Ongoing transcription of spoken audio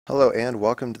Hello and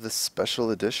welcome to this special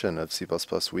edition of C++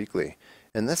 Weekly.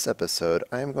 In this episode,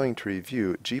 I am going to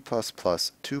review G++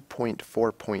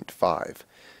 2.4.5.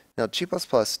 Now, G++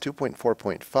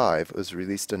 2.4.5 was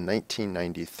released in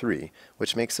 1993,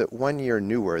 which makes it 1 year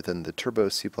newer than the Turbo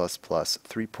C++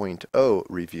 3.0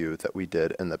 review that we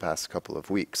did in the past couple of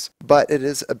weeks. But it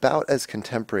is about as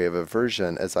contemporary of a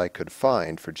version as I could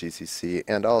find for GCC,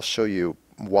 and I'll show you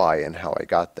why and how I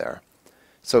got there.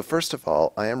 So first of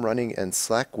all, I am running in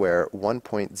Slackware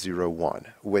 1.01,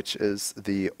 which is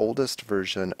the oldest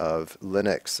version of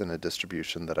Linux in a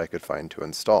distribution that I could find to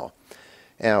install.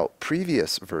 Now,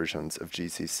 previous versions of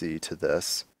GCC to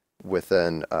this,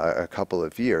 within a couple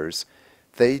of years,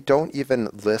 they don't even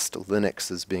list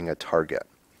Linux as being a target.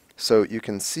 So you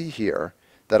can see here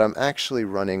that I'm actually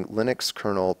running Linux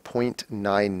kernel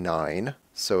 0.99,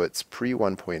 so it's pre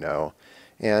 1.0,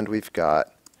 and we've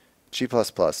got G++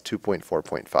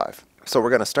 2.4.5. So we're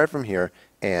going to start from here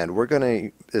and we're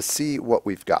going to see what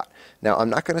we've got. Now, I'm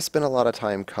not going to spend a lot of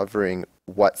time covering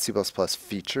what C++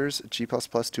 features G++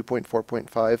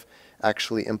 2.4.5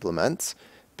 actually implements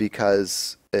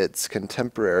because it's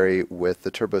contemporary with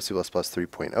the Turbo C++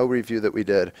 3.0 review that we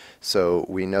did. So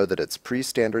we know that it's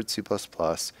pre-standard C++.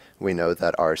 We know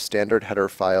that our standard header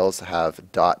files have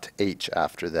 .h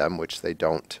after them, which they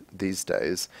don't these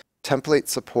days. Template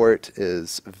support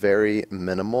is very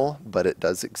minimal, but it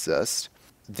does exist.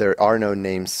 There are no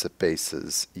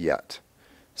namespaces yet.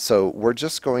 So we're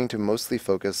just going to mostly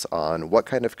focus on what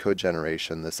kind of code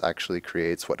generation this actually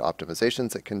creates, what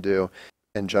optimizations it can do,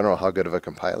 in general how good of a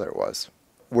compiler it was.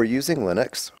 We're using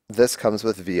Linux. This comes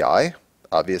with VI,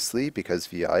 obviously, because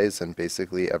VI is in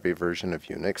basically every version of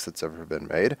Unix that's ever been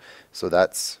made. So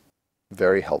that's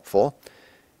very helpful.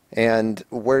 And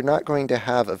we're not going to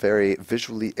have a very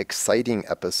visually exciting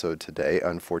episode today,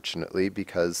 unfortunately,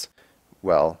 because,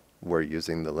 well, we're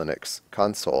using the Linux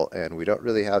console and we don't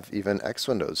really have even X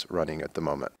Windows running at the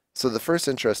moment. So the first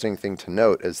interesting thing to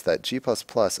note is that G++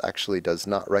 actually does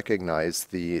not recognize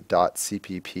the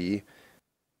 .cpp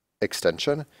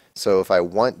extension. So if I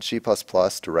want G++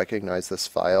 to recognize this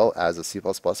file as a C++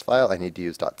 file, I need to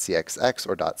use .cxx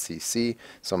or .cc,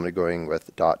 so I'm going to go in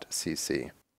with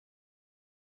 .cc.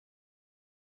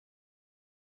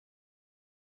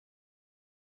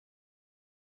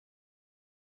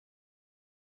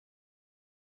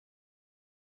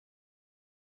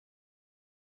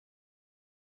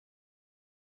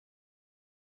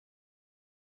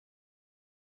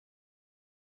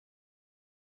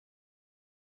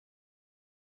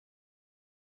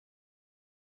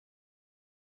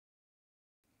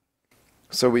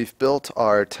 So we've built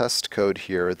our test code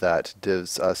here that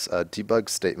gives us a debug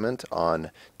statement on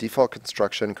default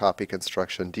construction, copy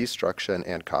construction, destruction,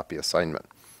 and copy assignment.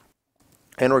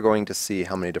 And we're going to see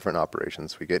how many different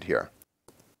operations we get here.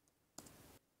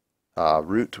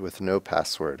 Root with no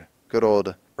password. Good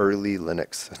old early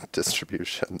Linux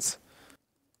distributions.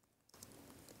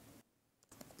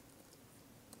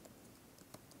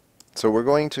 So we're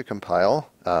going to compile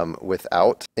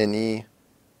without any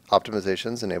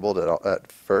optimizations enabled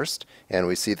at first, and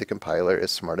we see the compiler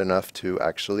is smart enough to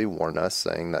actually warn us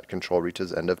saying that control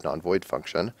reaches end of non-void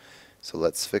function. So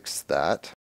let's fix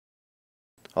that,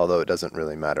 although it doesn't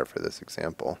really matter for this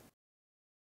example.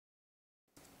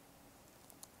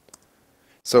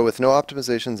 So with no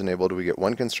optimizations enabled, we get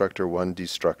one constructor, one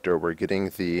destructor. We're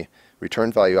getting the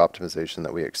return value optimization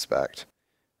that we expect.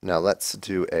 Now let's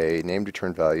do a named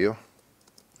return value.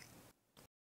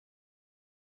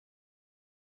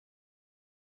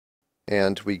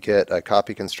 And we get a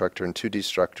copy constructor and two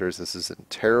destructors. This isn't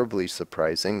terribly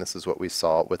surprising. This is what we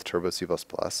saw with Turbo C++.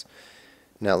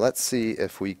 Now let's see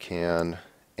if we can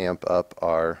amp up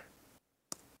our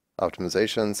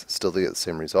optimizations, still to get the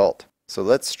same result. So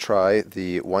let's try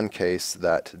the one case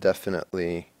that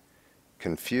definitely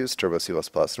confused Turbo C++,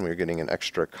 and we were getting an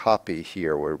extra copy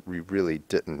here where we really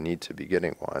didn't need to be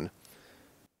getting one.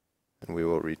 And we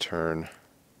will return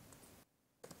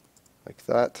like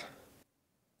that.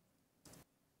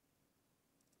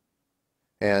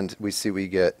 And we see we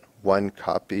get one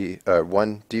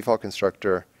default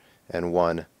constructor and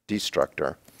one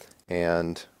destructor.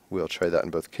 And we'll try that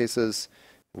in both cases.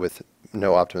 With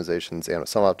no optimizations and with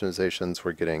some optimizations,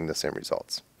 we're getting the same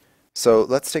results. So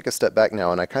let's take a step back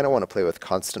now, and I kind of want to play with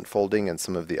constant folding and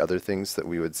some of the other things that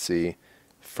we would see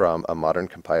from a modern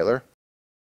compiler.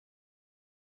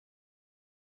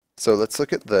 So let's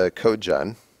look at the code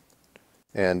gen.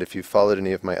 And if you followed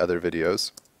any of my other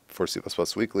videos for C++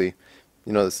 Weekly,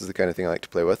 you know this is the kind of thing I like to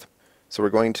play with. So we're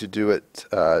going to do it,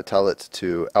 tell it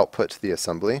to output the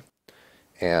assembly,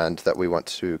 and that we want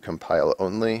to compile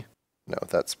only. No,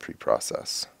 that's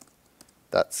pre-process.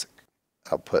 That's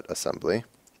output assembly.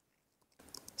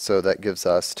 So that gives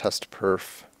us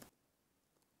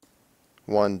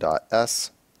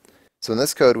testperf1.s. So in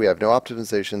this code we have no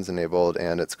optimizations enabled,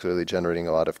 and it's clearly generating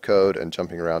a lot of code and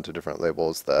jumping around to different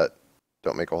labels that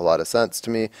don't make a whole lot of sense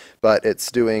to me, but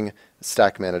it's doing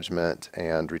stack management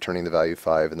and returning the value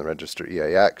 5 in the register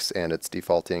EAX, and it's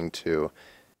defaulting to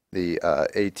the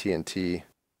AT&T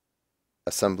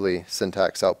assembly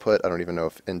syntax output. I don't even know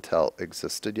if Intel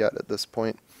existed yet at this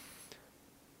point.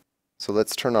 So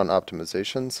let's turn on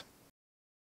optimizations.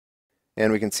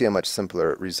 And we can see a much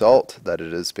simpler result, that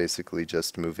it is basically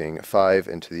just moving 5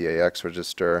 into the AX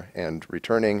register and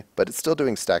returning, but it's still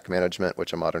doing stack management,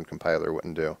 which a modern compiler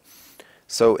wouldn't do.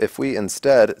 So if we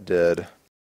instead did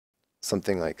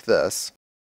something like this,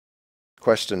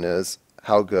 question is,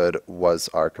 how good was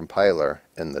our compiler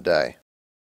in the day?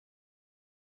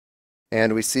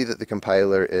 And we see that the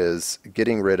compiler is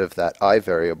getting rid of that I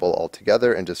variable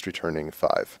altogether and just returning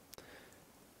 5.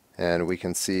 And we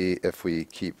can see if we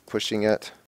keep pushing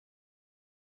it.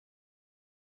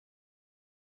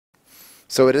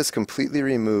 So it has completely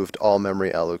removed all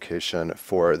memory allocation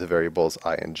for the variables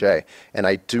I and j. And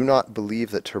I do not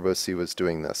believe that TurboC was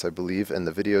doing this. I believe in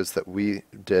the videos that we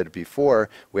did before,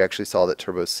 we actually saw that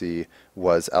TurboC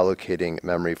was allocating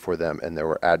memory for them, and there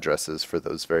were addresses for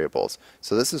those variables.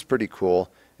 So this is pretty cool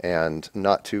and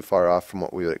not too far off from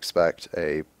what we would expect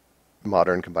a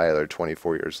modern compiler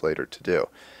 24 years later to do.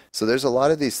 So there's a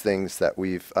lot of these things that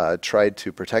we've tried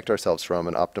to protect ourselves from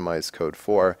and optimize code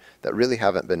for that really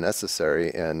haven't been necessary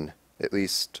in at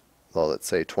least, well, let's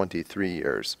say 23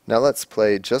 years. Now let's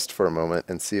play just for a moment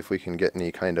and see if we can get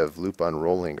any kind of loop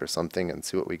unrolling or something and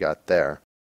see what we got there.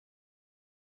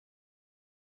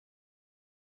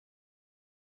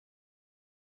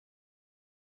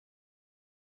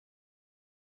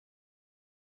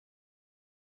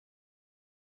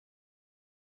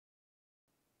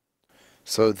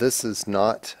 So this has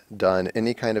not done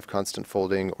any kind of constant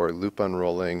folding or loop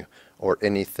unrolling or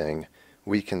anything.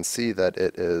 We can see that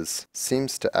it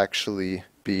seems to actually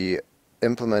be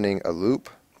implementing a loop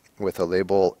with a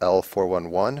label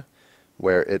L411,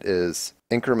 where it is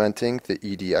incrementing the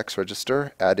EDX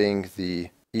register, adding the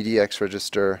EDX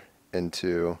register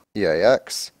into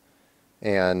EAX,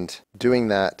 and doing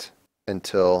that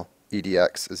until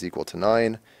EDX is equal to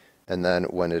 9. And then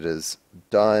when it is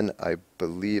done, I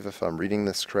believe, if I'm reading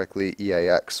this correctly,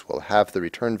 EAX will have the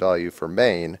return value for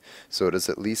main, so it has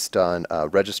at least done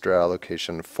register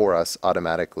allocation for us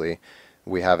automatically.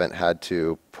 We haven't had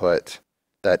to put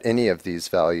that any of these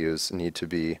values need to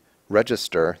be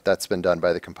register. That's been done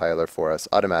by the compiler for us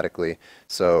automatically.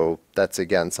 So that's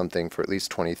again something for at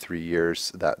least 23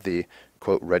 years that the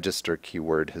quote register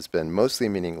keyword has been mostly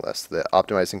meaningless. The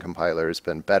optimizing compiler has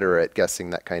been better at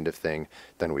guessing that kind of thing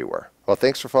than we were. Well,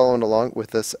 thanks for following along with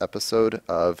this episode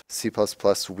of C++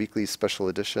 Weekly Special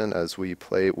Edition as we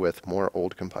play with more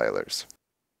old compilers.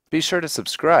 Be sure to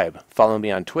subscribe, follow me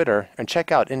on Twitter, and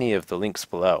check out any of the links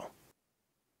below.